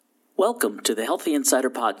Welcome to the Healthy Insider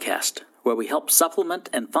Podcast, where we help supplement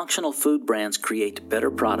and functional food brands create better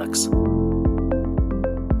products.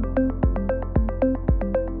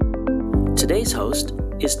 Today's host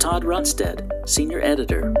is Todd Runstad, Senior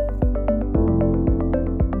Editor.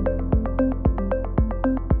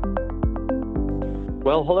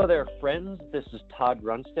 Well, hello there, friends. This is Todd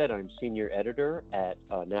Runstad. I'm Senior Editor at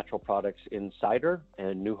Natural Products Insider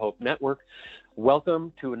and New Hope Network.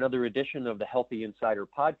 Welcome to another edition of the Healthy Insider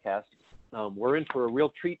Podcast. We're in for a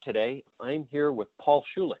real treat today. I'm here with Paul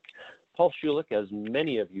Schulich. Paul Schulich, as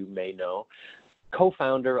many of you may know,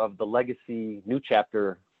 co-founder of the legacy New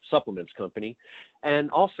Chapter Supplements Company, and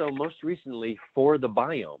also most recently For the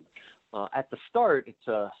Biome. At the start, it's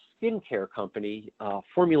a skincare company,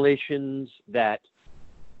 formulations that,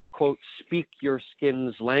 quote, speak your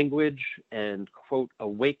skin's language and, quote,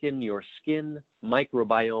 awaken your skin,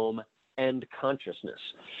 microbiome, and consciousness.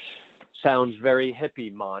 Sounds very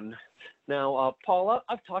hippie, man. Now, Paul,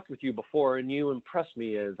 I've talked with you before, and you impressed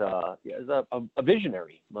me as a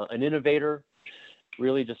visionary, an innovator,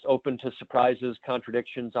 really just open to surprises,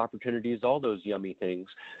 contradictions, opportunities, all those yummy things.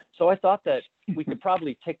 So I thought that we could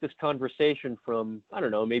probably take this conversation from, I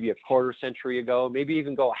don't know, maybe a quarter century ago, maybe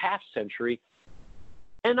even go a half century.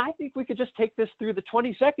 And I think we could just take this through the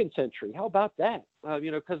 22nd century. How about that?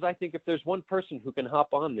 Because I think if there's one person who can hop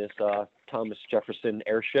on this Thomas Jefferson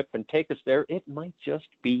airship and take us there, it might just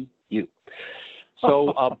be you.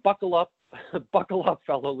 So buckle up,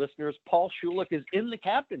 fellow listeners. Paul Schulich is in the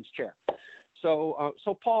captain's chair. So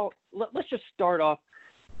Paul, let's just start off.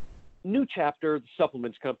 New Chapter, the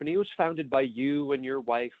supplements company, was founded by you and your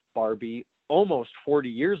wife, Barbie, almost 40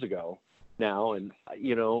 years ago now. And,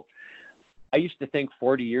 I used to think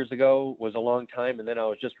 40 years ago was a long time, and then I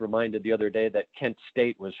was just reminded the other day that Kent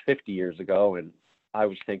State was 50 years ago, and I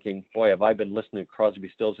was thinking, boy, have I been listening to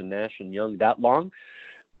Crosby, Stills, and Nash and Young that long?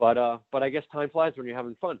 But I guess time flies when you're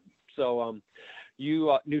having fun. So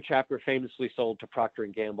you, New Chapter, famously sold to Procter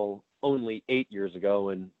 & Gamble only 8 years ago,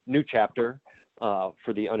 and New Chapter,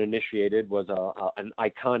 for the uninitiated, was an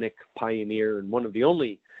iconic pioneer and one of the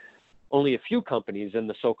only a few companies in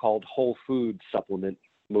the so-called whole food supplement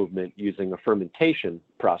movement using a fermentation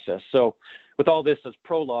process. So with all this as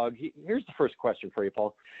prologue, here's the first question for you,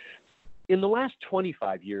 Paul. In the last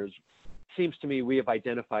 25 years, it seems to me we have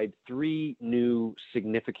identified three new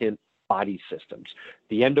significant body systems.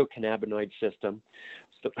 The endocannabinoid system,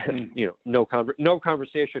 no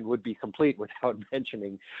conversation would be complete without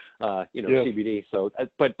mentioning, CBD. So,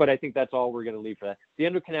 but I think that's all we're going to leave for that. The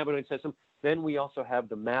endocannabinoid system. Then we also have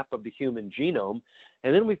the map of the human genome,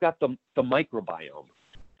 and then we've got the microbiome.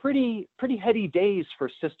 Pretty heady days for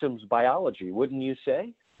systems biology, wouldn't you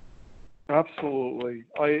say? Absolutely.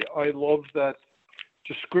 I love that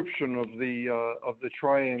description of the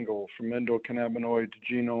triangle from endocannabinoid to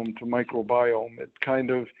genome to microbiome. It kind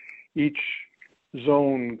of, each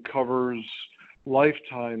zone covers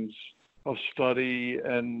lifetimes of study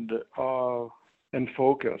and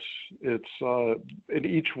focus. It's in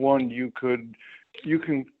each one you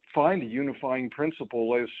can find a unifying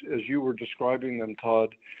principle as you were describing them,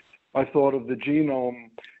 Todd. I thought of the genome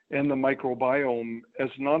and the microbiome as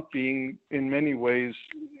not being, in many ways,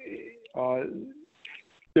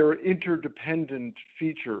 they're interdependent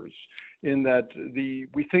features in that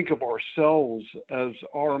we think of ourselves as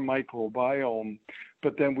our microbiome,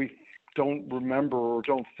 but then we don't remember or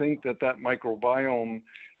don't think that microbiome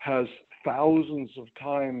has thousands of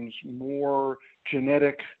times more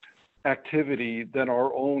genetic activity than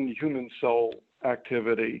our own human cell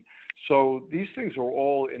activity. So these things are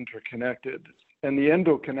all interconnected. And the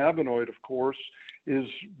endocannabinoid, of course, is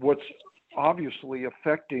what's obviously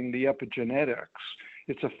affecting the epigenetics.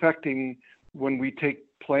 It's affecting, when we take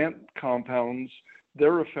plant compounds,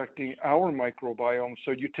 they're affecting our microbiome. So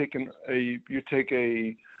you take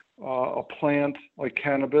a plant like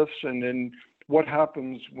cannabis, and then what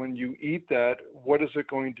happens when you eat that? What is it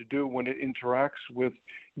going to do when it interacts with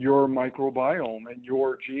your microbiome and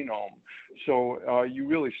your genome? So you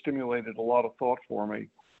really stimulated a lot of thought for me.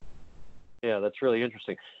 Yeah, that's really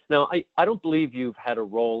interesting. Now, I don't believe you've had a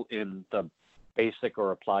role in the basic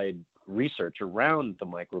or applied research around the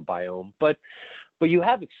microbiome, but you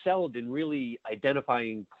have excelled in really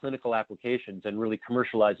identifying clinical applications and really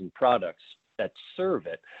commercializing products that serve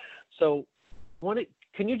it. So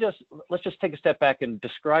let's just take a step back and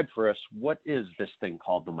describe for us, what is this thing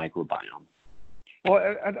called the microbiome?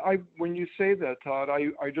 Well, when you say that, Todd,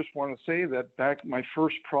 I just want to say that my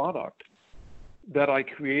first product that I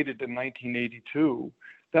created in 1982,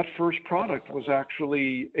 that first product was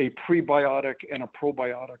actually a prebiotic and a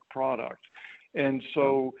probiotic product. And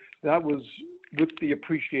so that was with the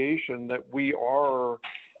appreciation that we are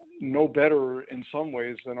no better in some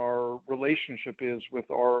ways than our relationship is with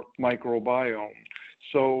our microbiome.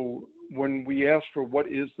 So when we ask for what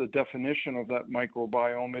is the definition of that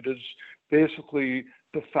microbiome, it is basically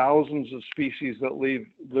the thousands of species that live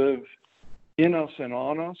in us and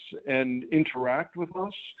on us and interact with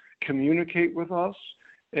us, communicate with us,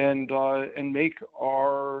 and make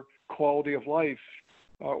our quality of life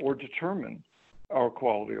or determine our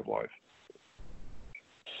quality of life.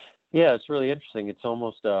 Yeah, it's really interesting. It's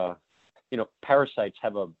almost parasites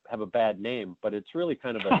have a bad name, but it's really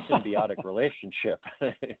kind of a symbiotic relationship.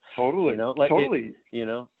 Totally. Totally.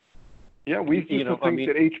 Yeah, we used to think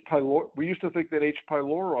that H.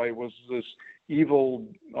 pylori was this evil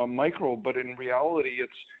microbe, but in reality,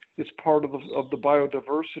 it's part of the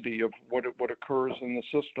biodiversity of what occurs in the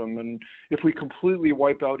system. And if we completely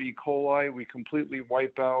wipe out E. coli, we completely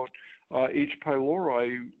wipe out H.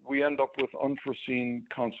 pylori, we end up with unforeseen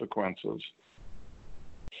consequences.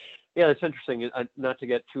 Yeah, it's interesting. Not to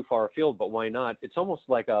get too far afield, but why not? It's almost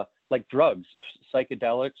like drugs,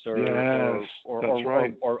 psychedelics, or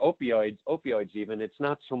opioids. Even it's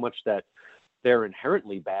not so much that they're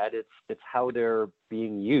inherently bad; it's how they're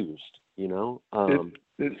being used. It's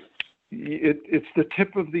the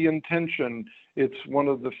tip of the intention. It's one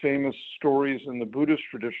of the famous stories in the Buddhist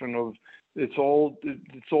tradition of it's all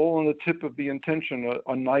on the tip of the intention.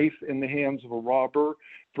 A knife in the hands of a robber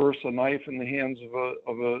versus a knife in the hands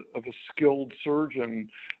of a skilled surgeon.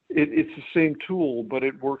 It's the same tool, but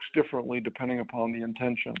it works differently depending upon the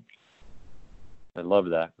intention. I love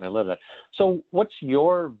that. So, what's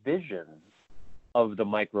your vision of the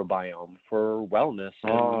microbiome for wellness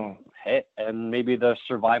and maybe the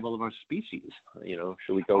survival of our species?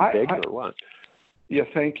 Should we go big or what? Yeah,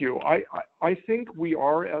 thank you. I think we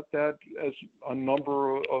are at that, as a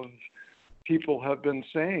number of people have been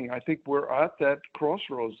saying. I think we're at that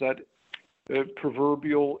crossroads, that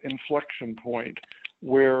proverbial inflection point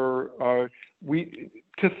where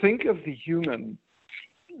to think of the human,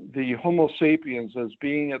 the Homo sapiens, as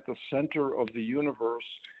being at the center of the universe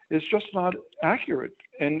is just not accurate.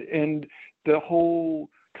 And the whole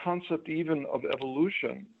concept even of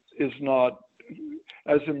evolution is not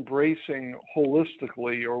as embracing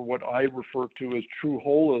holistically, or what I refer to as true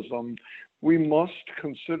holism. We must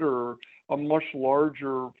consider a much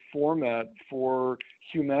larger format for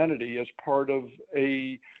humanity as part of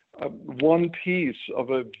a one piece of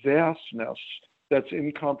a vastness that's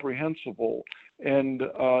incomprehensible. And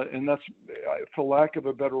that's, for lack of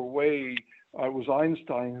a better way, it was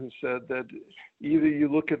Einstein who said that either you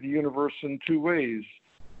look at the universe in two ways.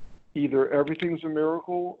 Either everything's a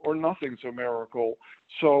miracle or nothing's a miracle.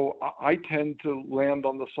 So I tend to land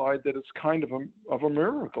on the side that it's kind of a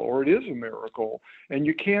miracle, or it is a miracle. And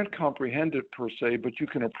you can't comprehend it per se, but you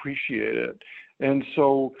can appreciate it. And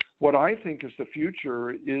so what I think is the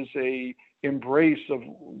future is a embrace of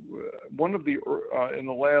one of the, in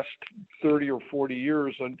the last 30 or 40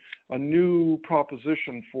 years, a new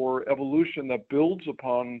proposition for evolution that builds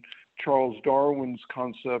upon Charles Darwin's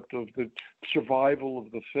concept of the survival of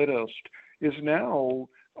the fittest, is now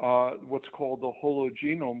what's called the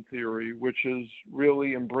hologenome theory, which is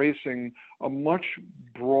really embracing a much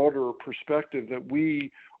broader perspective that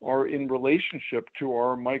we are in relationship to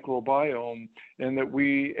our microbiome, and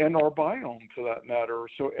our biome for that matter.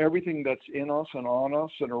 So everything that's in us and on us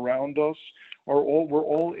and around us we're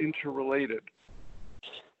all interrelated.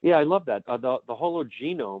 Yeah, I love that. The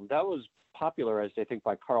hologenome, that was popularized, I think,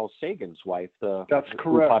 by Carl Sagan's wife. That's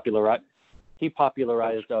correct. He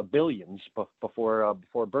popularized billions before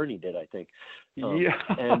Bernie did, I think.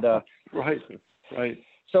 Right.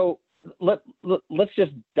 So let's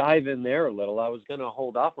just dive in there a little. I was going to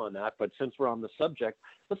hold off on that, but since we're on the subject,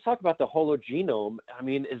 let's talk about the hologenome. I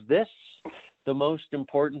mean, is this the most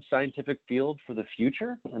important scientific field for the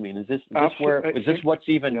future? I mean, is this what's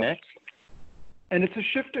even next? And it's a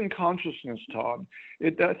shift in consciousness, Todd.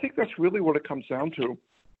 I think that's really what it comes down to,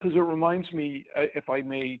 because it reminds me, if I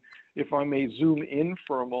may zoom in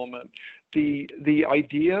for a moment, the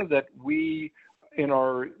idea that we, in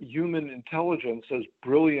our human intelligence, as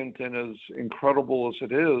brilliant and as incredible as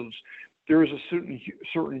it is, there is a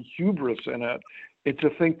certain hubris in it. And to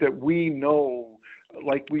think that we know,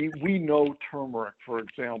 like we know turmeric, for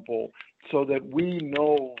example, so that we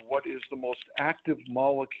know what is the most active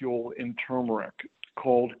molecule in turmeric,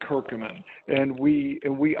 called curcumin, and we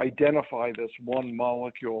identify this one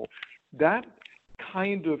molecule. That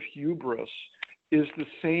kind of hubris is the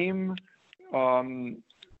same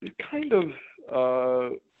kind of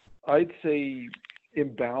I'd say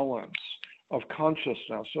imbalance of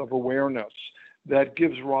consciousness, of awareness, that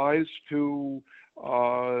gives rise to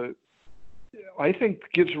I think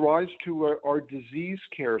gives rise to our disease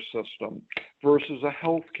care system versus a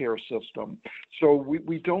healthcare system. So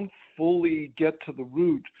we don't fully get to the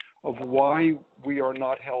root of why we are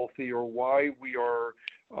not healthy or why we are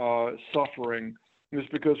suffering, is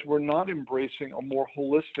because we're not embracing a more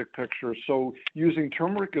holistic picture. So using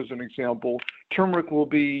turmeric as an example, turmeric will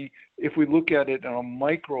be, if we look at it on a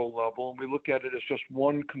micro level, and we look at it as just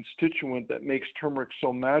one constituent that makes turmeric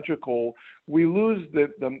so magical, we lose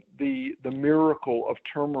the miracle of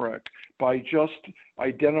turmeric by just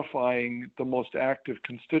identifying the most active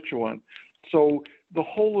constituent. So the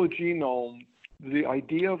hologenome, the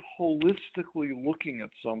idea of holistically looking at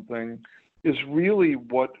something, is really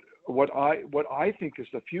what I think is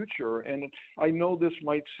the future. And I know this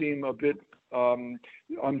might seem a bit, I'm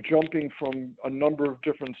jumping from a number of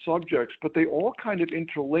different subjects, but they all kind of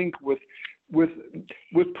interlink with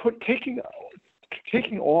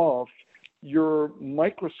taking off your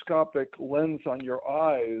microscopic lens on your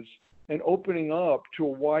eyes and opening up to a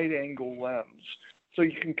wide angle lens. So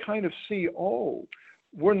you can kind of see, oh,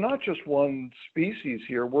 we're not just one species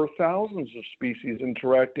here. We're thousands of species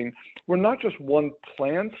interacting. We're not just one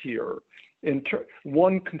plant here,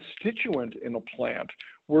 one constituent in a plant.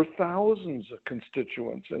 We're thousands of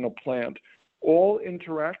constituents in a plant, all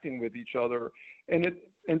interacting with each other. And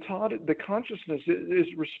Todd, the consciousness is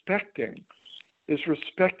respecting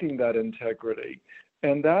that integrity.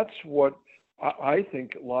 And that's what I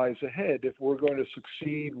think lies ahead if we're going to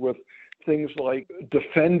succeed with things like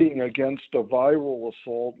defending against a viral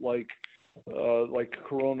assault like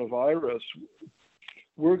coronavirus.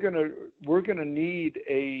 We're gonna need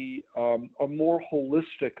a more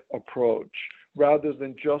holistic approach rather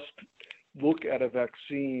than just look at a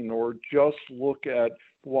vaccine or just look at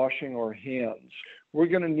washing our hands. We're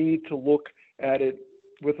gonna need to look at it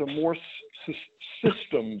with a more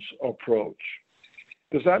systems approach.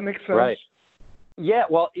 Does that make sense? Right. Yeah.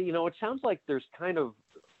 Well, it sounds like there's kind of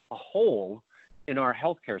a hole in our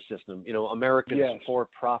healthcare system. America's yes.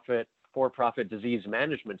 for-profit disease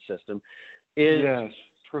management system is yes.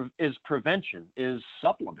 Prevention, is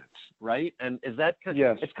supplements, right? And is that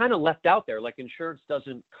yes. It's kind of left out there. Like insurance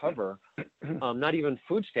doesn't cover, not even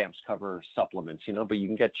food stamps cover supplements, but you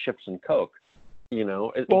can get chips and Coke. Is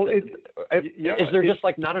there just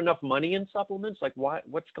like not enough money in supplements? Like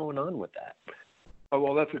what's going on with that? Oh,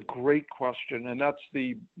 well, that's a great question, and that's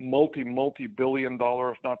the multi-billion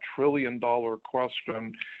dollar, if not trillion-dollar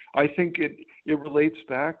question. I think it relates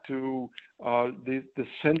back to the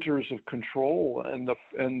centers of control and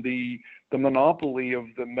the monopoly of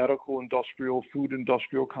the medical, industrial, food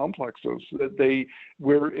industrial complexes. That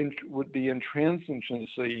we're in with the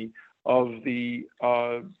intransigency of the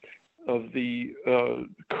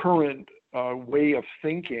current way of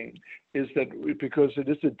thinking, is that because it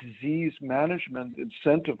is a disease management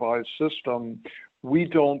incentivized system, we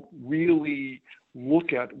don't really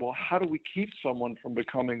look at, well, how do we keep someone from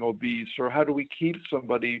becoming obese, or how do we keep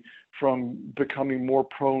somebody from becoming more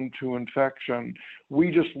prone to infection?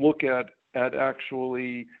 We just look at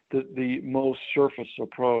actually the most surface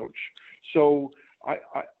approach. So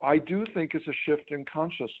I do think it's a shift in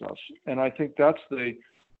consciousness, and I think that's the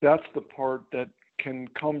part that can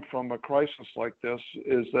come from a crisis like this,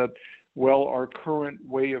 is that, well, our current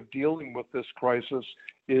way of dealing with this crisis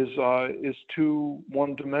is too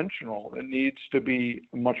one-dimensional. It needs to be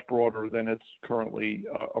much broader than it's currently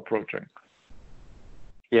approaching.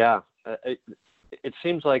 Yeah, it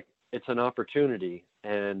seems like it's an opportunity,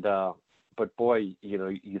 and but boy,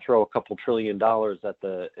 you throw a couple $1 trillion at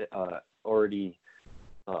the already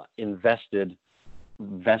vested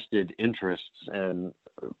interests, and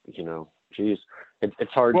geez,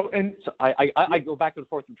 it's hard. Well, and so I go back and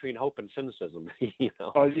forth between hope and cynicism.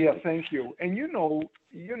 Yeah, thank you. And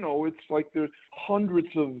it's like there's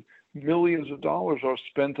hundreds of millions of dollars are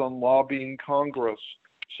spent on lobbying Congress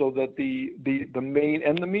so that the main,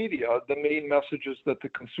 and the media, the main messages that the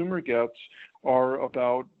consumer gets are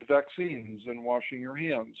about vaccines and washing your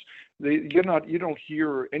hands. You don't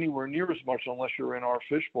hear anywhere near as much, unless you're in our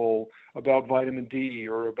fishbowl, about vitamin D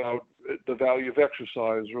or about the value of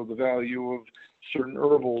exercise or the value of certain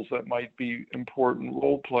herbals that might be important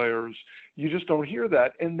role players. You just don't hear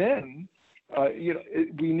that. And then,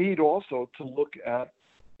 we need also to look at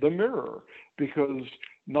the mirror, because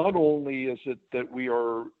not only is it that we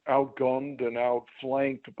are outgunned and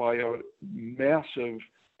outflanked by a massive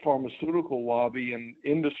pharmaceutical lobby and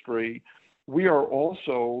industry, we are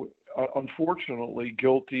also, unfortunately,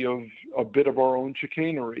 guilty of a bit of our own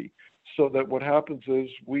chicanery. so that what happens is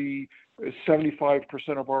 75%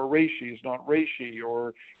 of our reishi is not reishi,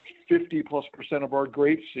 or 50+% of our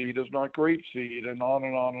grapeseed is not grapeseed, and on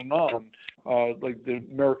and on and on. Like the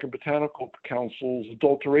American Botanical Council's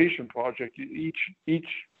adulteration project, each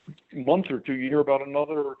month or two you hear about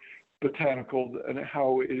another botanical and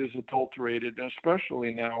how it is adulterated, and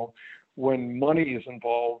especially now when money is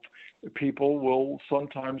involved, people will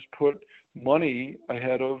sometimes put money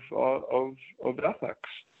ahead of ethics.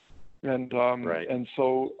 And Right. and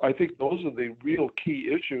so I think those are the real key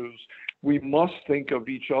issues. We must think of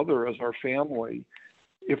each other as our family.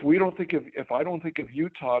 If I don't think of you,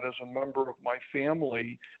 Todd, as a member of my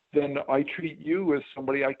family, then I treat you as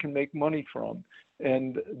somebody I can make money from,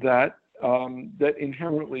 and that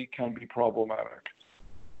inherently can be problematic.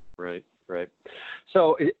 Right.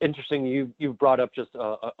 So interesting. You brought up just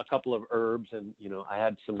a couple of herbs, and I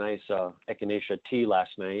had some nice echinacea tea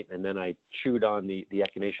last night, and then I chewed on the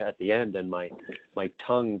echinacea at the end, and my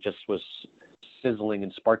tongue just was sizzling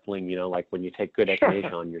and sparkling. Like when you take good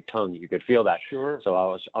echinacea on your tongue, you could feel that. Sure. So I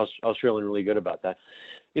was feeling really good about that.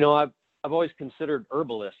 I've always considered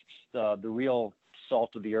herbalists the real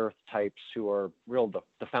salt of the earth types who are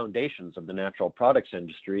the foundations of the natural products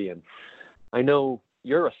industry, and I know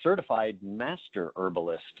you're a certified master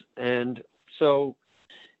herbalist, and so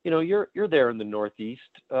you're there in the Northeast.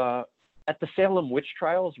 At the Salem witch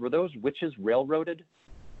trials, were those witches railroaded?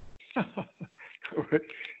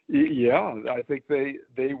 Yeah, I think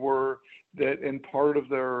they were that, and part of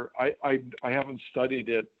their. I haven't studied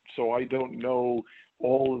it, so I don't know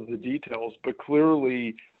all of the details, but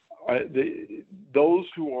clearly. Those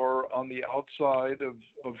who are on the outside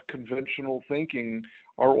of conventional thinking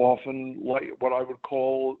are often like what I would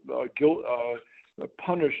call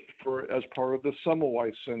punished as part of the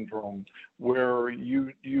Semmelweis syndrome, where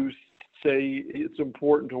you say it's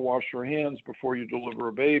important to wash your hands before you deliver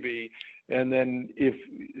a baby, and then if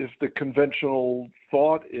the conventional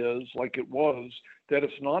thought is, like it was, that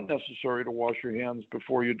it's not necessary to wash your hands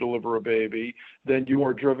before you deliver a baby, then you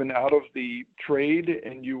are driven out of the trade,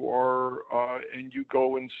 and you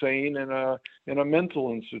go insane in a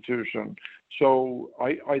mental institution. So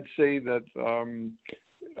I'd say that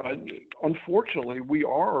unfortunately we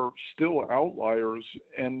are still outliers,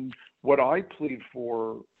 and what I plead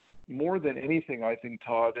for more than anything, I think,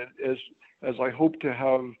 Todd, as I hope to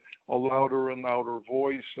have a louder and louder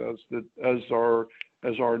voice as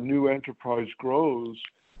our new enterprise grows,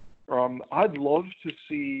 I'd love to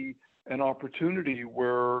see an opportunity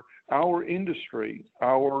where our industry,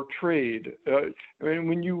 our trade,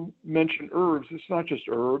 when you mention herbs, it's not just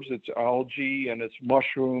herbs, it's algae and it's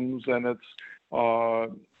mushrooms and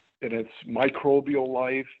it's microbial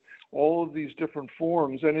life, all of these different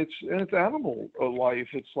forms, and it's animal life.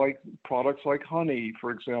 It's like products like honey,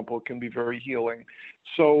 for example, can be very healing.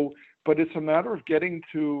 So, but it's a matter of getting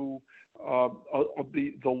to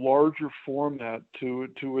the larger format to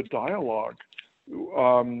a dialogue,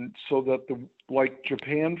 so that like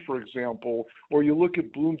Japan, for example, or you look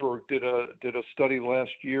at Bloomberg did a study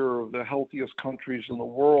last year of the healthiest countries in the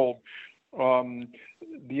world.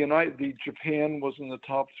 Japan was in the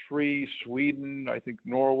top 3, Sweden, I think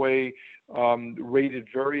Norway, rated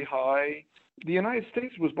very high. The United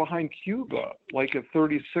States was behind Cuba, like at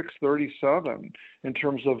 36, 37 in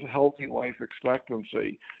terms of healthy life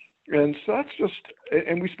expectancy. And so that's just,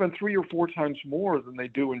 and we spend 3 or 4 times more than they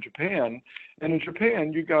do in Japan. And in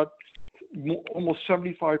Japan, you got almost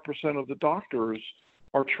 75% of the doctors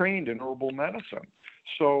are trained in herbal medicine.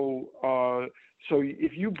 So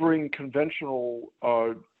if you bring conventional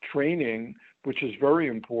training, which is very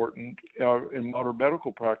important in modern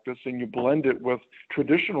medical practice, and you blend it with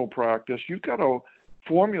traditional practice, you've got a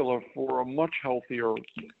formula for a much healthier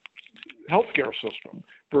healthcare system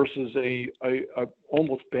versus a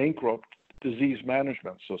almost bankrupt disease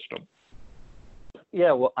management system.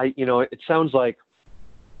 Yeah, well, it sounds like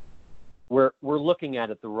we're looking at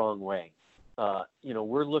it the wrong way.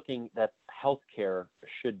 We're looking that healthcare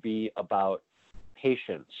should be about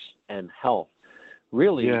patients and health.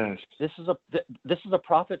 Really, yes. This is a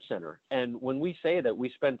profit center, and when we say that we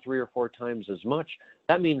spend 3 or 4 times as much,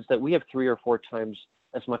 that means that we have 3 or 4 times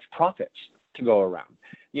as much profits to go around.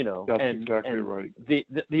 That's exactly right.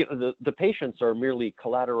 The patients are merely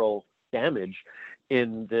collateral damage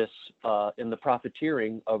in this in the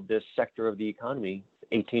profiteering of this sector of the economy.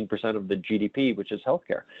 18% of the GDP, which is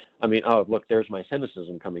healthcare. I mean, oh, look, there's my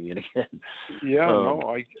cynicism coming in again. Yeah,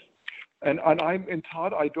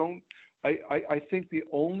 Todd, I think the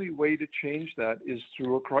only way to change that is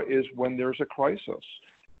is when there's a crisis,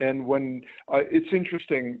 and when it's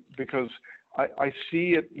interesting because I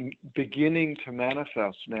see it beginning to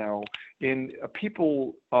manifest now in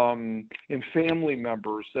people in family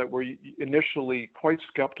members that were initially quite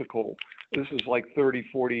skeptical. This is like 30,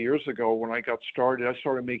 40 years ago when I got started. I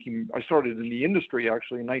started in the industry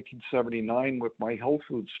actually in 1979 with my health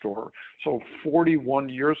food store. So 41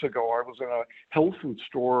 years ago, I was in a health food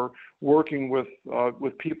store working with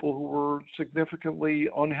people who were significantly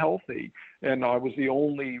unhealthy. And I was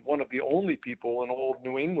one of the only people in all of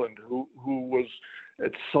New England who was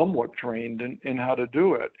somewhat trained in how to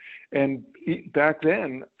do it. And back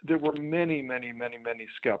then, there were many, many, many, many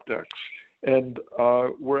skeptics. And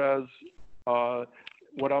whereas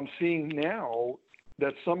what I'm seeing now,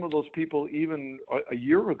 that some of those people even a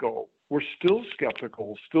year ago were still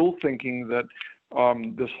skeptical, still thinking that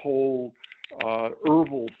this whole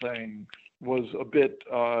herbal thing was a bit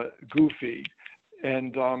goofy.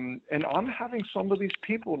 And I'm having some of these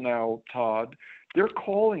people now, Todd, they're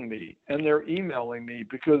calling me and they're emailing me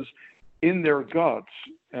because in their guts,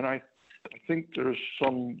 and I think there's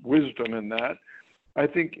some wisdom in that, I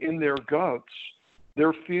think in their guts,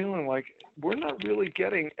 they're feeling like we're not really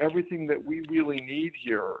getting everything that we really need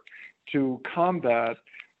here to combat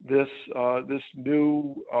this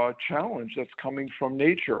new challenge that's coming from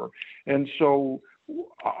nature. And so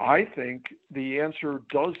I think the answer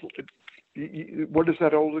does. What is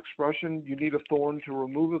that old expression? You need a thorn to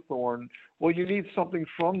remove a thorn. Well, you need something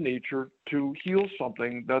from nature to heal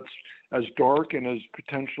something that's as dark and as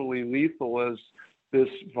potentially lethal as this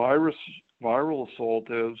viral assault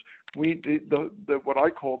is. What I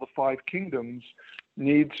call the five kingdoms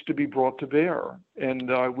needs to be brought to bear, and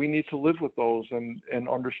we need to live with those and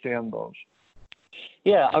understand those.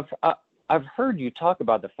 Yeah, I've heard you talk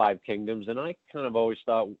about the five kingdoms, and I kind of always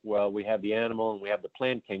thought, well, we have the animal and we have the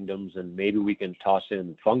plant kingdoms, and maybe we can toss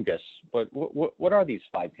in fungus. But what are these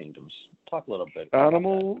five kingdoms? Talk a little bit.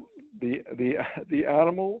 Animal, the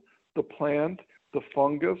animal, the plant, the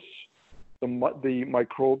fungus, the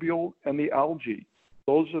microbial, and the algae.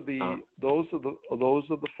 Those are the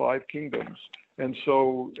five kingdoms. And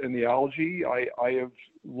so in the algae, I have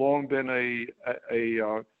long been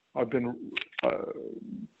I've been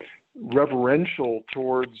reverential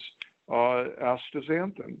towards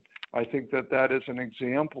astaxanthin. I think that is an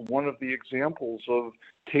example, one of the examples of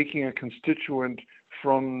taking a constituent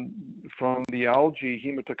from the algae,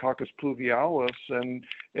 Haematococcus pluvialis,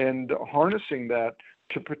 and harnessing that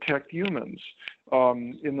to protect humans.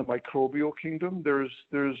 In the microbial kingdom, there's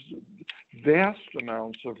vast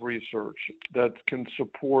amounts of research that can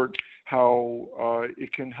support how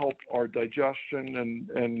it can help our digestion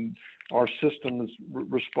and our systems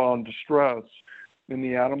respond to stress. In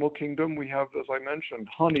the animal kingdom, we have, as I mentioned,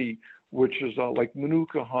 honey, which is like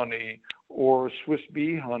Manuka honey or Swiss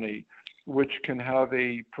bee honey, which can have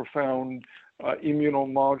a profound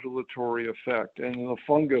immunomodulatory effect. And the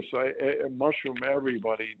fungus, a mushroom,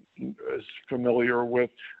 everybody is familiar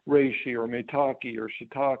with reishi or maitake or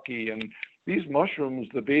shiitake. And these mushrooms,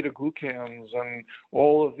 the beta-glucans and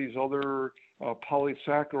all of these other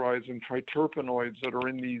polysaccharides and triterpenoids that are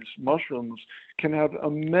in these mushrooms can have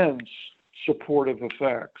immense supportive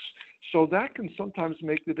effects. So that can sometimes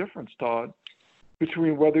make the difference, Todd,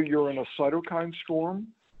 between whether you're in a cytokine storm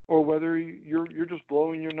or whether you're just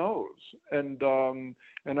blowing your nose. And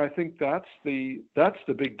I think that's the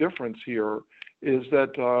big difference here, is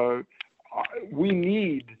that we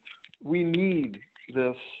need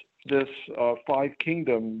this five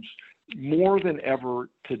kingdoms more than ever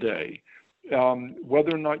today.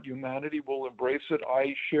 Whether or not humanity will embrace it,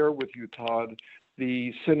 I share with you, Todd,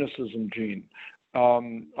 the cynicism gene.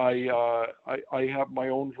 I have my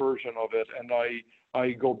own version of it, and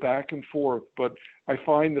I go back and forth, but I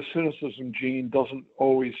find the cynicism gene doesn't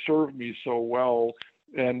always serve me so well.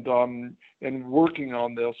 And working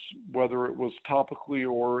on this, whether it was topically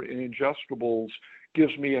or in ingestibles,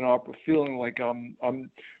 gives me an feeling like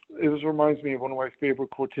it reminds me of one of my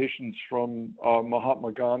favorite quotations from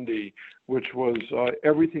Mahatma Gandhi, which was,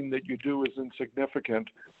 everything that you do is insignificant,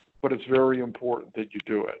 but it's very important that you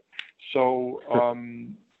do it. So,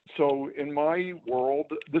 so in my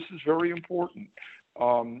world, this is very important.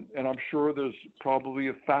 And I'm sure there's probably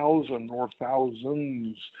 1,000 or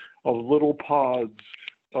thousands of little pods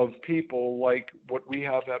of people like what we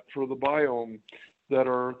have at For the Biome that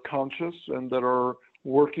are conscious and that are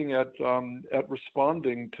working at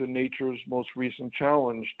responding to nature's most recent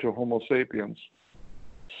challenge to Homo sapiens.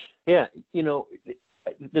 Yeah,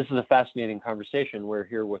 this is a fascinating conversation. We're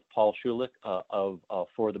here with Paul Schulich of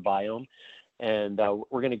For the Biome, and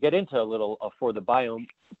we're going to get into a little For the Biome,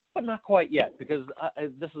 but not quite yet, because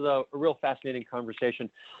this is a real fascinating conversation.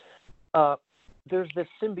 there's this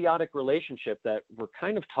symbiotic relationship that we're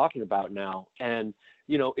kind of talking about now. And,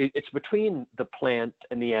 it's between the plant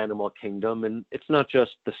and the animal kingdom. And it's not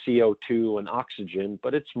just the CO2 and oxygen,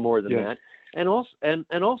 but it's more than that. And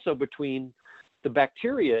also between the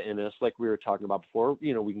bacteria in us, like we were talking about before,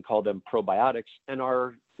 we can call them probiotics, and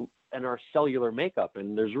our cellular makeup.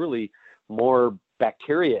 And there's really more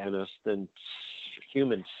bacteria in us than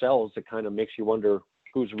human cells. That kind of makes you wonder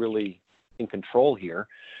who's really in control here.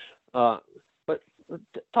 But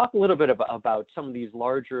talk a little bit about some of these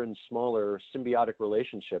larger and smaller symbiotic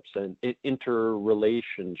relationships and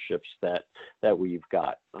interrelationships that we've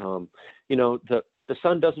got. The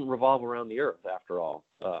sun doesn't revolve around the earth, after all.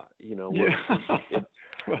 Well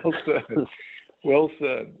said. Well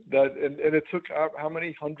said. That and it took how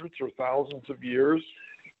many hundreds or thousands of years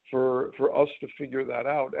for us to figure that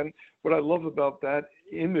out. And what I love about that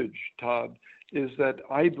image, Todd, is that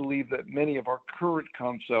I believe that many of our current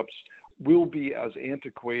concepts will be as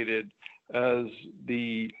antiquated as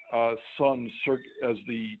the sun, as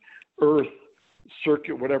the Earth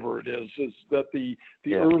circuit, whatever it is that the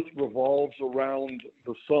Earth revolves around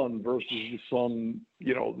the sun versus the sun.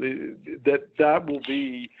 That will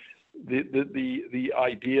be the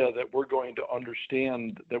idea that we're going to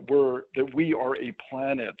understand that we are a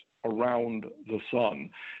planet around the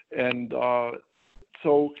sun. And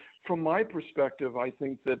so from my perspective, I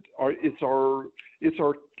think that it's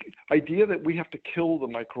our idea that we have to kill the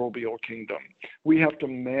microbial kingdom. We have to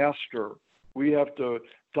master. We have to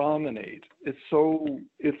dominate. It's so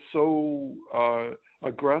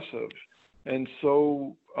aggressive and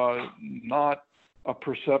so not a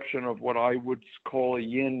perception of what I would call a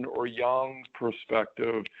yin or yang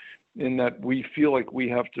perspective, in that we feel like we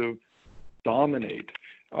have to dominate.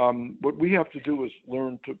 What we have to do is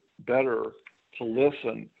learn to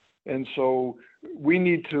listen. And so we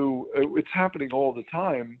need to, it's happening all the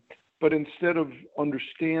time, but instead of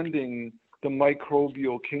understanding the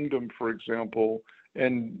microbial kingdom, for example,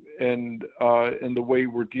 and the way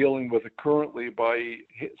we're dealing with it currently by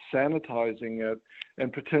sanitizing it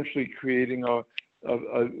and potentially creating a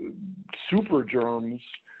super germs,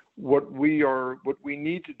 what we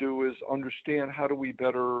need to do is understand how do we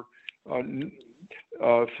better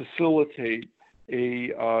facilitate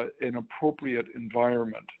an appropriate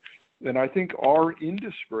environment. And I think our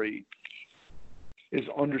industry is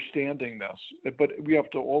understanding this, but we have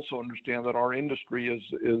to also understand that our industry is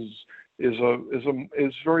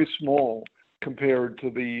very small compared to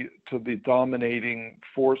the dominating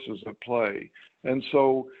forces at play. And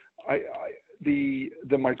so the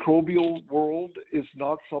microbial world is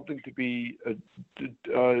not something to be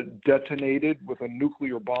detonated with a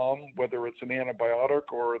nuclear bomb, whether it's an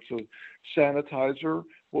antibiotic or it's a sanitizer.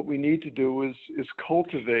 What we need to do is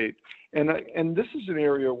cultivate, and this is an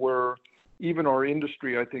area where even our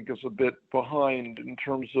industry, I think, is a bit behind in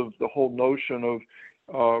terms of the whole notion of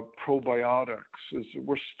probiotics.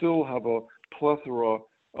 We still have a plethora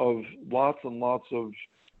of lots and lots of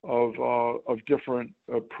different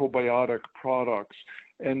probiotic products,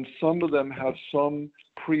 and some of them have some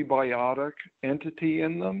prebiotic entity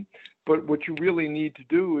in them. But what you really need to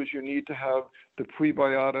do is you need to have the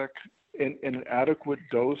prebiotic in adequate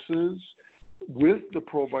doses with the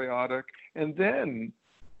probiotic, and then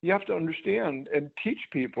you have to understand and teach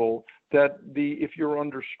people that if you're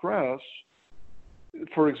under stress,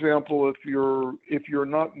 for example, if you're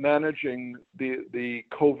not managing the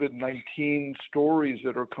COVID-19 stories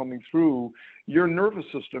that are coming through, your nervous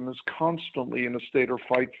system is constantly in a state of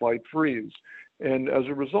fight, flight, freeze. And as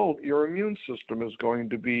a result, your immune system is going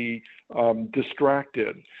to be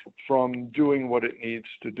distracted from doing what it needs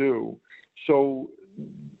to do. So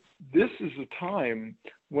this is a time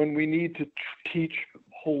when we need to teach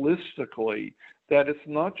holistically that it's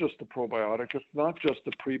not just the probiotic, it's not just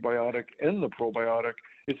the prebiotic and the probiotic,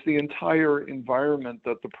 it's the entire environment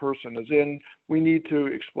that the person is in. We need to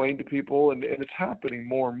explain to people, and it's happening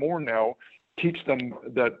more and more now, teach them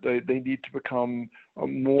that they need to become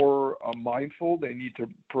more mindful. They need to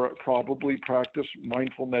probably practice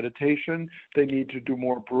mindful meditation. They need to do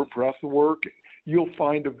more breath work. You'll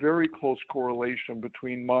find a very close correlation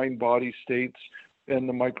between mind-body states and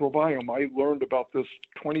the microbiome. I learned about this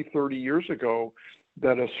 20, 30 years ago,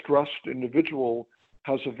 that a stressed individual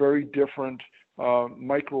has a very different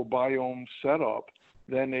microbiome setup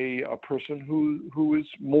than a person who is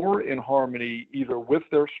more in harmony either with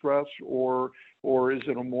their stress or is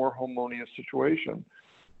in a more harmonious situation.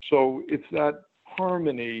 So it's that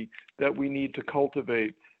harmony that we need to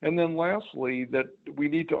cultivate. And then lastly, that we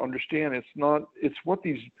need to understand it's what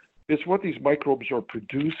these microbes are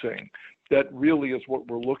producing. that really is what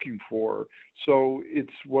we're looking for. So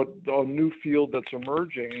it's what a new field that's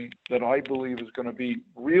emerging that I believe is going to be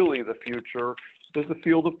really the future is the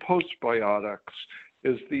field of postbiotics.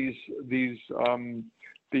 Is the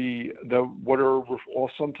what are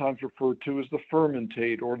sometimes referred to as the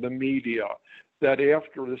fermentate or the media, that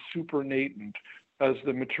after the supernatant, as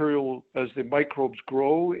the microbes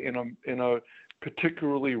grow in a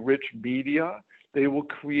particularly rich media, they will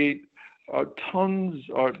create not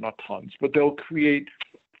tons, but they'll create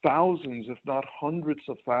thousands, if not hundreds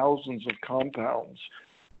of thousands of compounds,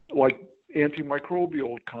 like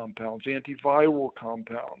antimicrobial compounds, antiviral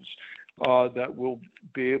compounds, that will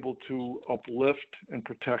be able to uplift and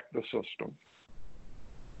protect the system.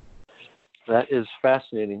 That is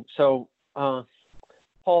fascinating. So,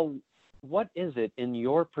 Paul, what is it in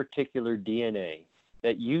your particular DNA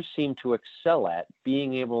that you seem to excel at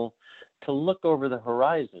being able to look over the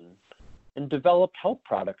horizon and develop health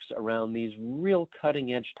products around these real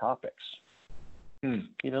cutting-edge topics? You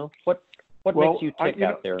know, what makes you tick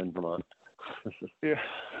out there in Vermont? Yeah,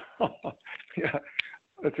 yeah,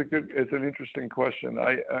 it's an interesting question.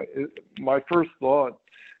 My first thought,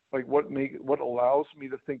 like what allows me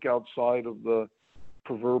to think outside of the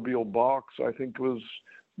proverbial box, I think was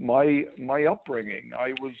my upbringing.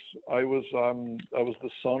 I was the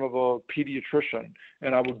son of a pediatrician,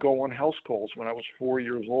 and I would go on house calls when I was 4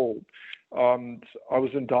 years old. I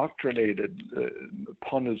was indoctrinated. The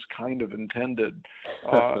pun is kind of intended.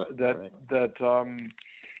 That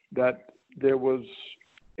there was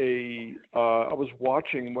I was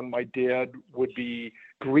watching when my dad would be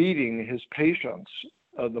greeting his patients,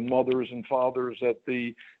 the mothers and fathers at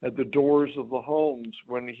the doors of the homes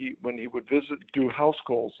when he would do house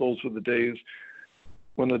calls. Those were the days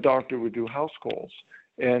when the doctor would do house calls,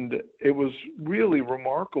 and it was really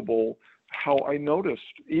remarkable how I noticed,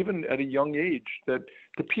 even at a young age, that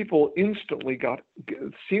the people instantly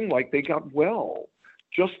seemed like they got well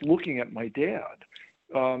just looking at my dad.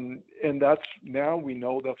 And that's, now we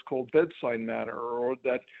know that's called bedside manner, or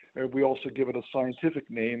that we also give it a scientific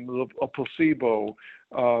name, a placebo,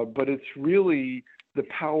 but it's really the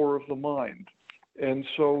power of the mind. And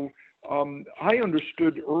so I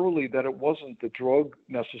understood early that it wasn't the drug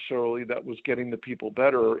necessarily that was getting the people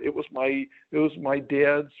better. It was my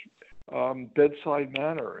dad's bedside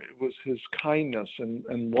manner. It was his kindness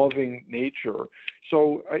and loving nature.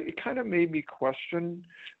 So it kind of made me question.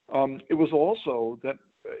 It was also that.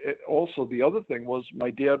 Also, the other thing was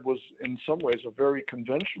my dad was in some ways a very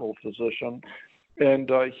conventional physician,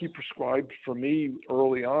 and he prescribed for me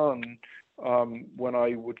early on when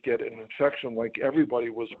I would get an infection, like everybody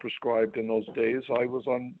was prescribed in those days. I was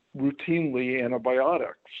on routinely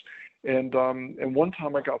antibiotics, and one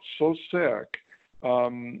time I got so sick.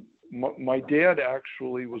 My dad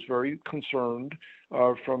actually was very concerned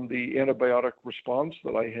from the antibiotic response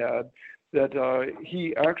that I had, that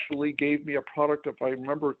he actually gave me a product, if I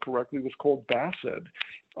remember correctly, was called Bacid.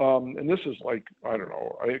 And this is like, I don't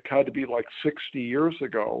know, it had to be like 60 years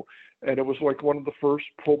ago. And it was like one of the first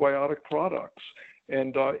probiotic products.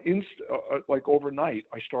 And like overnight,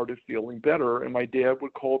 I started feeling better, and my dad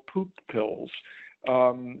would call it poop pills.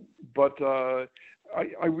 But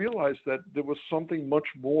I realized that there was something much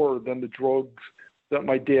more than the drugs that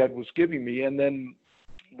my dad was giving me. And then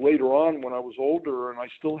later on, when I was older and I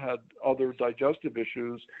still had other digestive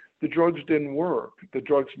issues, the drugs didn't work. The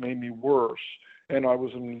drugs made me worse. And I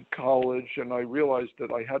was in college, and I realized that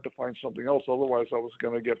I had to find something else. Otherwise, I was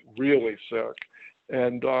going to get really sick.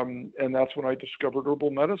 And that's when I discovered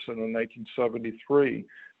herbal medicine in 1973.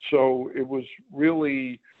 So it was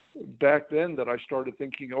really back then that I started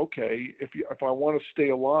thinking, okay, if I want to stay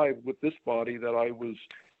alive with this body that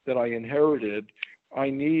I inherited, I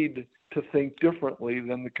need to think differently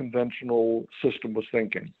than the conventional system was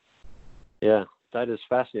thinking. Yeah, that is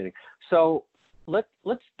fascinating. So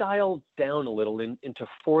let's dial down a little into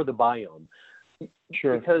For the Biome.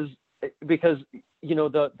 Sure. Because you know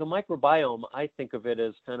the microbiome, I think of it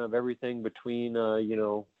as kind of everything between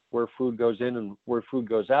where food goes in and where food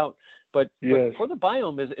goes out. But, yes. But For the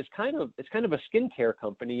Biome is kind of a skincare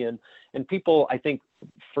company, and people, I think,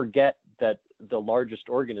 forget that the largest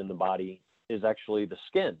organ in the body is actually the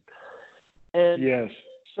skin. And yes.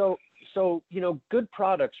 So good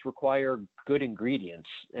products require good ingredients,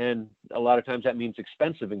 and a lot of times that means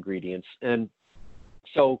expensive ingredients. And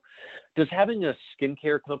so does having a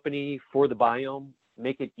skincare company For the Biome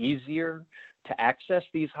make it easier to access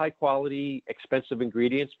these high quality, expensive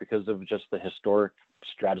ingredients because of just the historic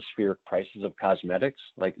stratospheric prices of cosmetics?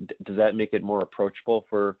 Like, does that make it more approachable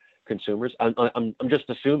for consumers? I'm just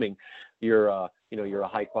assuming you're you're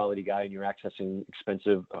a high quality guy and you're accessing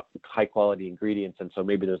expensive high quality ingredients, and so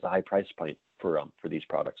maybe there's a high price point for these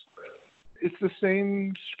products. It's the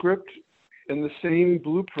same script and the same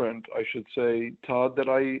blueprint, I should say, Todd, that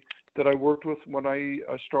I worked with when I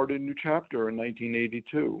started New Chapter in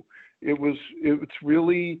 1982.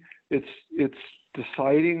 It's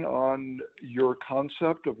deciding on your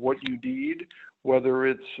concept of what you need, whether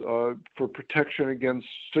it's for protection against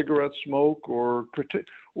cigarette smoke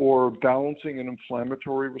or balancing an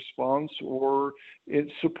inflammatory response, or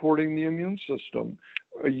it's supporting the immune system.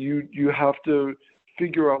 You have to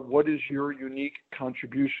figure out what is your unique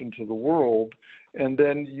contribution to the world, and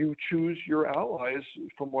then you choose your allies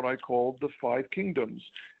from what I call the 5 kingdoms.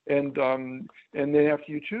 And then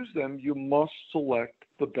after you choose them, you must select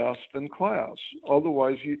the best in class.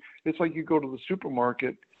 Otherwise, it's like you go to the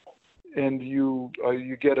supermarket and you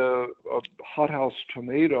get a hothouse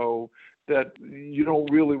tomato that you don't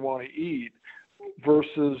really want to eat,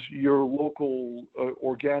 versus your local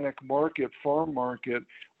organic market, farm market,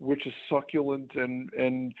 which is succulent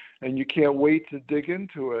and you can't wait to dig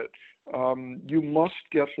into it. You must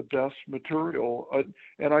get the best material.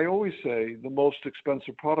 And I always say the most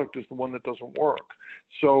expensive product is the one that doesn't work.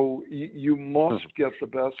 So you must get the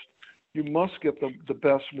best. You must get the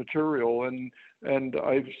best material, and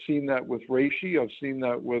I've seen that with reishi. I've seen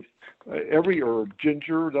that with every herb,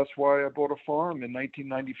 ginger. That's why I bought a farm in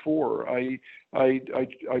 1994.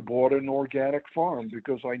 I bought an organic farm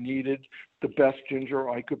because I needed the best ginger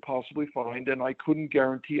I could possibly find, and I couldn't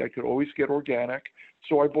guarantee I could always get organic.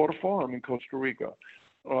 So I bought a farm in Costa Rica.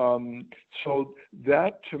 So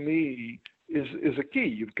that to me is a key.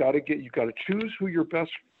 You've got to choose who your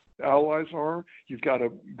best allies are. You've got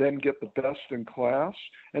to then get the best in class,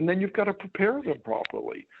 and then you've got to prepare them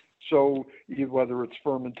properly. So whether it's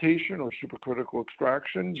fermentation or supercritical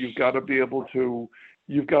extraction, you've got to be able to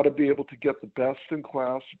get the best in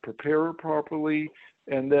class, prepare it properly,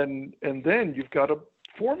 and then you've got to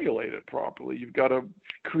formulate it properly. You've got to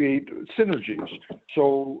create synergies.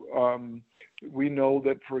 So we know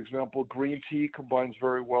that, for example, green tea combines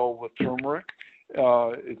very well with turmeric.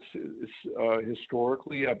 It's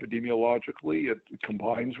historically, epidemiologically, it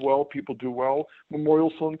combines well. People do well.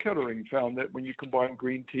 Memorial Sloan Kettering found that when you combine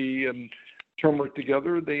green tea and turmeric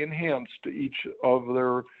together, they enhanced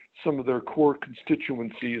some of their core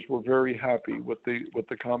constituencies. Were very happy with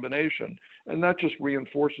the combination, and that just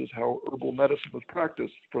reinforces how herbal medicine was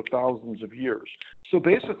practiced for thousands of years. So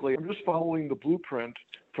basically, I'm just following the blueprint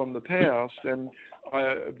from the past, and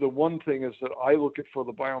the one thing is that I look at For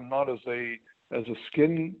the Biome not as a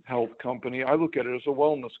skin health company. I look at it as a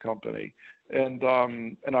wellness company, and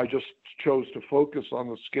I just chose to focus on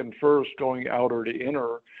the skin first, going outer to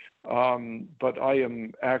inner. But I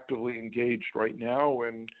am actively engaged right now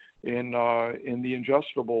in the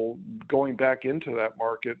ingestible, going back into that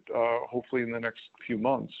market, hopefully in the next few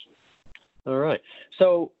months. All right.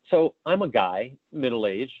 So I'm a guy,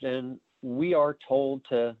 middle-aged, and we are told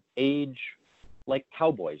to age like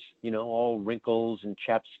cowboys, all wrinkles and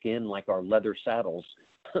chapped skin like our leather saddles.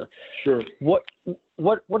 Sure. What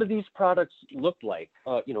do these products look like?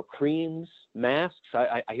 Creams, masks.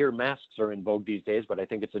 I hear masks are in vogue these days, but I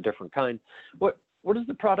think it's a different kind. What does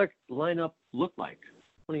the product lineup look like?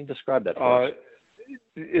 Why don't you describe that for us?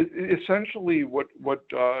 Essentially,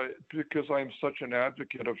 because I'm such an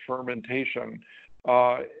advocate of fermentation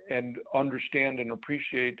and understand and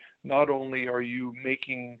appreciate, not only are you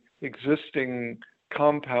making existing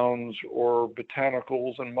compounds or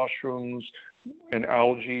botanicals and mushrooms and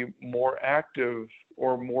algae more active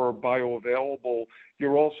or more bioavailable,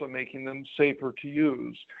 you're also making them safer to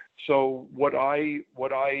use. So what I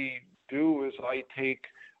do is I take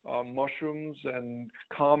mushrooms and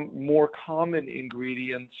more common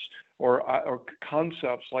ingredients or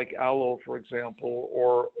concepts like aloe, for example,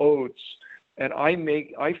 or oats, and I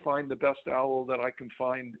find the best aloe that I can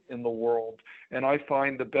find in the world, and I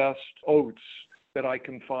find the best oats that I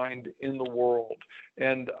can find in the world,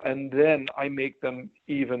 and then I make them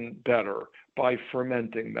even better by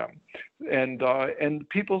fermenting them, and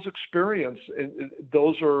people's experience.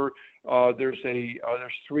 There's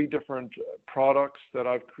 3 different products that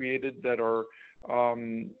I've created that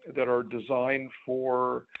are designed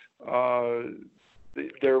for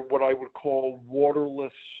they're what I would call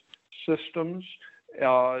waterless systems.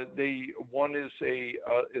 One is a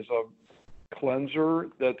cleanser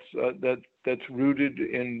that's rooted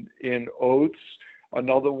in oats.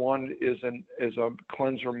 Another one is a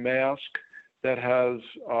cleanser mask that has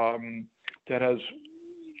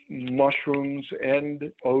mushrooms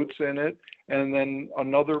and oats in it. And then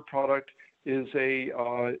another product is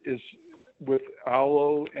with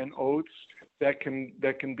aloe and oats that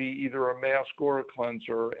can be either a mask or a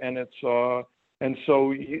cleanser, and so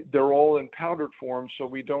they're all in powdered form, so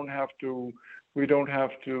we don't have to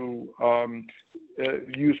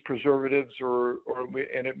use preservatives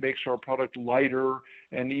and it makes our product lighter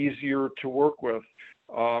and easier to work with.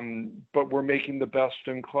 But we're making the best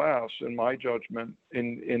in class, in my judgment,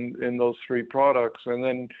 in those three products. And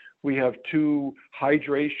then we have two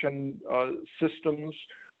hydration systems.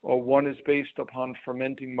 One is based upon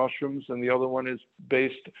fermenting mushrooms, and the other one is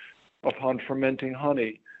based upon fermenting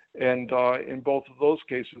honey. And in both of those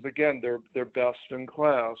cases, again, they're best in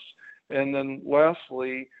class. And then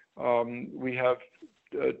lastly, we have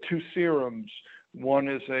two serums. One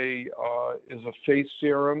is a face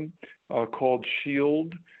serum called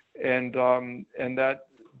Shield, and that's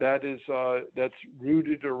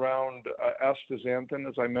rooted around astaxanthin,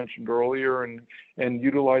 as I mentioned earlier, and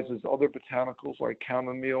utilizes other botanicals like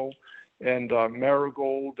chamomile and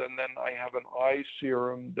marigold. And then I have an eye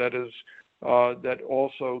serum that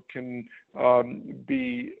also can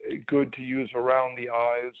be good to use around the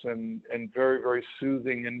eyes and very, very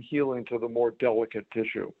soothing and healing to the more delicate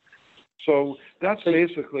tissue. So that's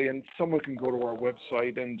basically, and someone can go to our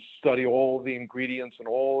website and study all the ingredients and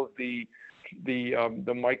all of the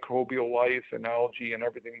microbial life and algae and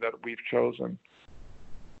everything that we've chosen.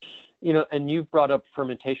 And you've brought up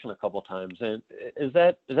fermentation a couple of times, and is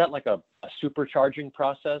that like a supercharging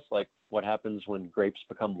process, like what happens when grapes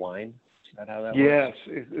become wine? Is that how that works?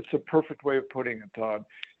 Yes, it's a perfect way of putting it, Todd.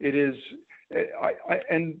 It is,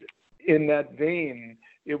 and in that vein,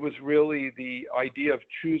 it was really the idea of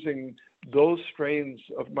choosing those strains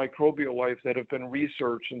of microbial life that have been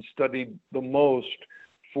researched and studied the most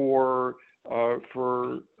for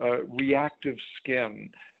reactive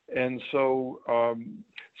skin. And so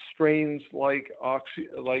strains like L.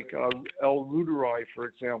 reuteri, for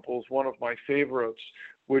example, is one of my favorites,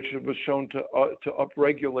 which was shown to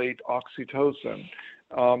upregulate oxytocin.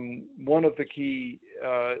 One of the key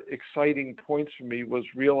exciting points for me was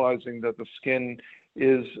realizing that the skin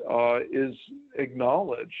is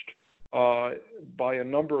acknowledged by a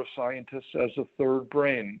number of scientists as a third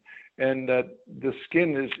brain, and that the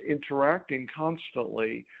skin is interacting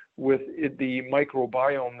constantly with the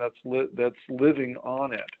microbiome that's living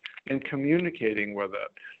on it and communicating with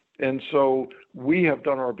it. And so we have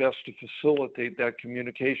done our best to facilitate that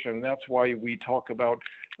communication. And that's why we talk about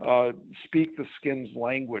speak the skin's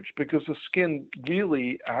language, because the skin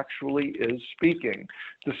really actually is speaking.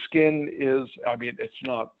 The skin is, it's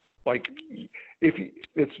not like,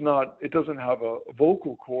 it doesn't have a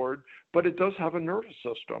vocal cord, but it does have a nervous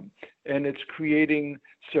system, and it's creating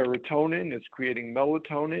serotonin, it's creating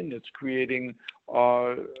melatonin, it's creating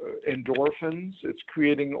endorphins, it's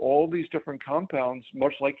creating all these different compounds,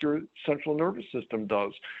 much like your central nervous system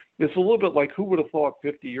does. It's a little bit like, who would have thought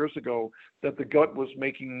 50 years ago that the gut was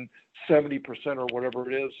making 70% or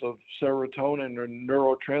whatever it is of serotonin or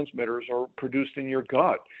neurotransmitters are produced in your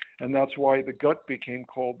gut. And that's why the gut became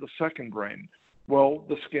called the second brain. Well,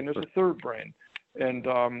 the skin is a third brain. And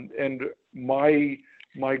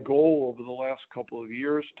my goal over the last couple of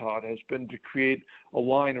years, Todd, has been to create a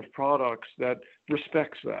line of products that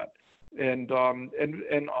respects that, and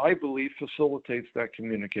I believe facilitates that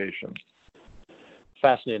communication.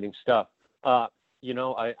 Fascinating stuff. I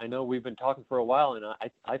know we've been talking for a while, and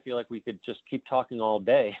I feel like we could just keep talking all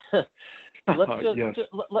day.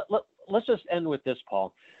 Let's just end with this,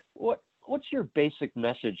 Paul. What's your basic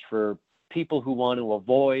message for people who want to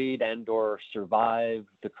avoid and or survive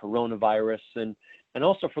the coronavirus, and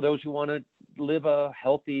also for those who want to live a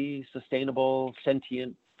healthy, sustainable,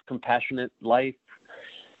 sentient, compassionate life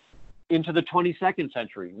into the 22nd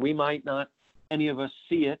century? We might not, any of us,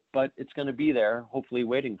 see it, but it's going to be there, hopefully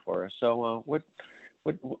waiting for us. So what's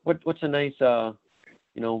a nice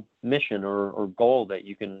mission or goal that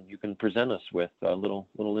you can present us with, a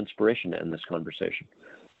little inspiration to end this conversation?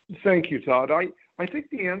 Thank you, Todd. I think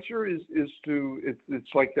the answer is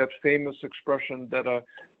it's like that famous expression that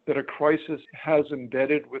a crisis has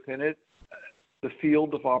embedded within it the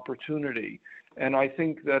field of opportunity. And I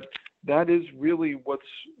think that is really what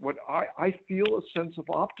I feel, a sense of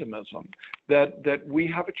optimism that we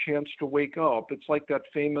have a chance to wake up. It's like that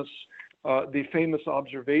famous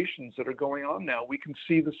observations that are going on now. We can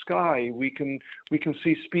see the sky. We can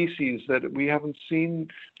see species that we haven't seen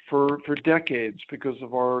for decades because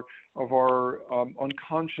of our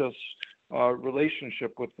unconscious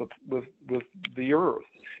relationship with the earth.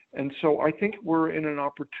 And so I think we're in a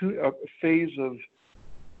phase of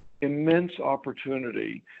immense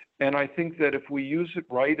opportunity. And I think that if we use it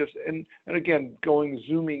right, and again,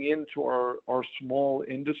 zooming into our small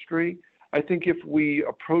industry, I think if we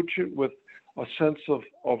approach it with a sense of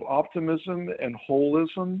optimism and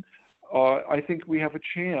holism, I think we have a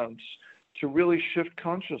chance to really shift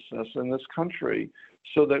consciousness in this country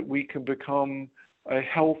so that we can become a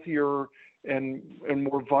healthier and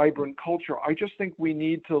more vibrant culture. I just think we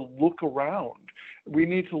need to look around. We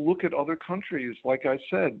need to look at other countries, like I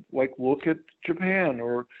said, like look at Japan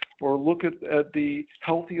or look at the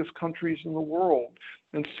healthiest countries in the world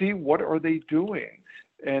and see what are they doing.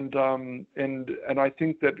 And I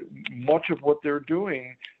think that much of what they're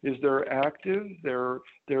doing is they're active. They're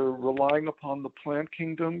relying upon the plant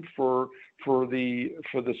kingdom for the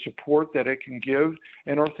support that it can give,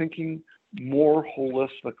 and are thinking more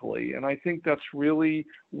holistically. And I think that's really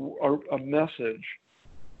a message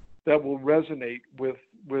that will resonate with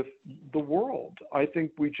the world. I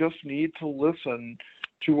think we just need to listen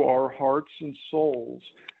to our hearts and souls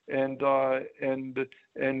and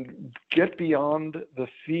get beyond the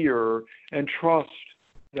fear and trust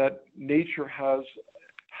that nature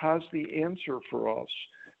has the answer for us,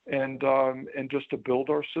 and just to build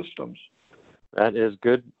our systems. That is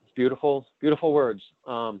good, beautiful words.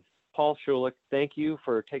 Paul Schulich, thank you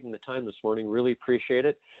for taking the time this morning. Really appreciate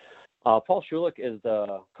it. Paul Schulich is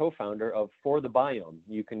the co-founder of For the Biome.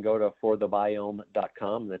 You can go to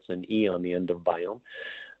forthebiome.com. That's an E on the end of biome,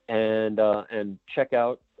 and check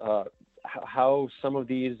out how some of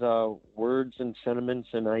these words and sentiments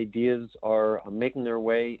and ideas are making their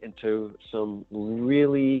way into some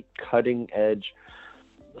really cutting-edge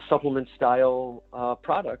supplement-style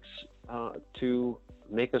products to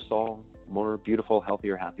make us all more beautiful,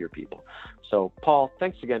 healthier, happier people. So, Paul,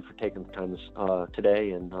 thanks again for taking the time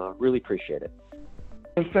today, and really appreciate it.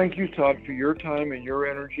 And thank you, Todd, for your time and your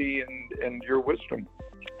energy and your wisdom.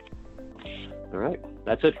 All right.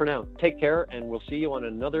 That's it for now. Take care, and we'll see you on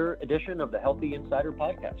another edition of the Healthy Insider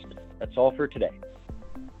Podcast. That's all for today.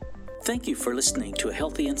 Thank you for listening to a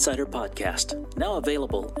Healthy Insider Podcast, now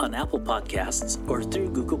available on Apple Podcasts or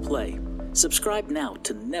through Google Play. Subscribe now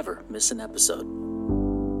to never miss an episode.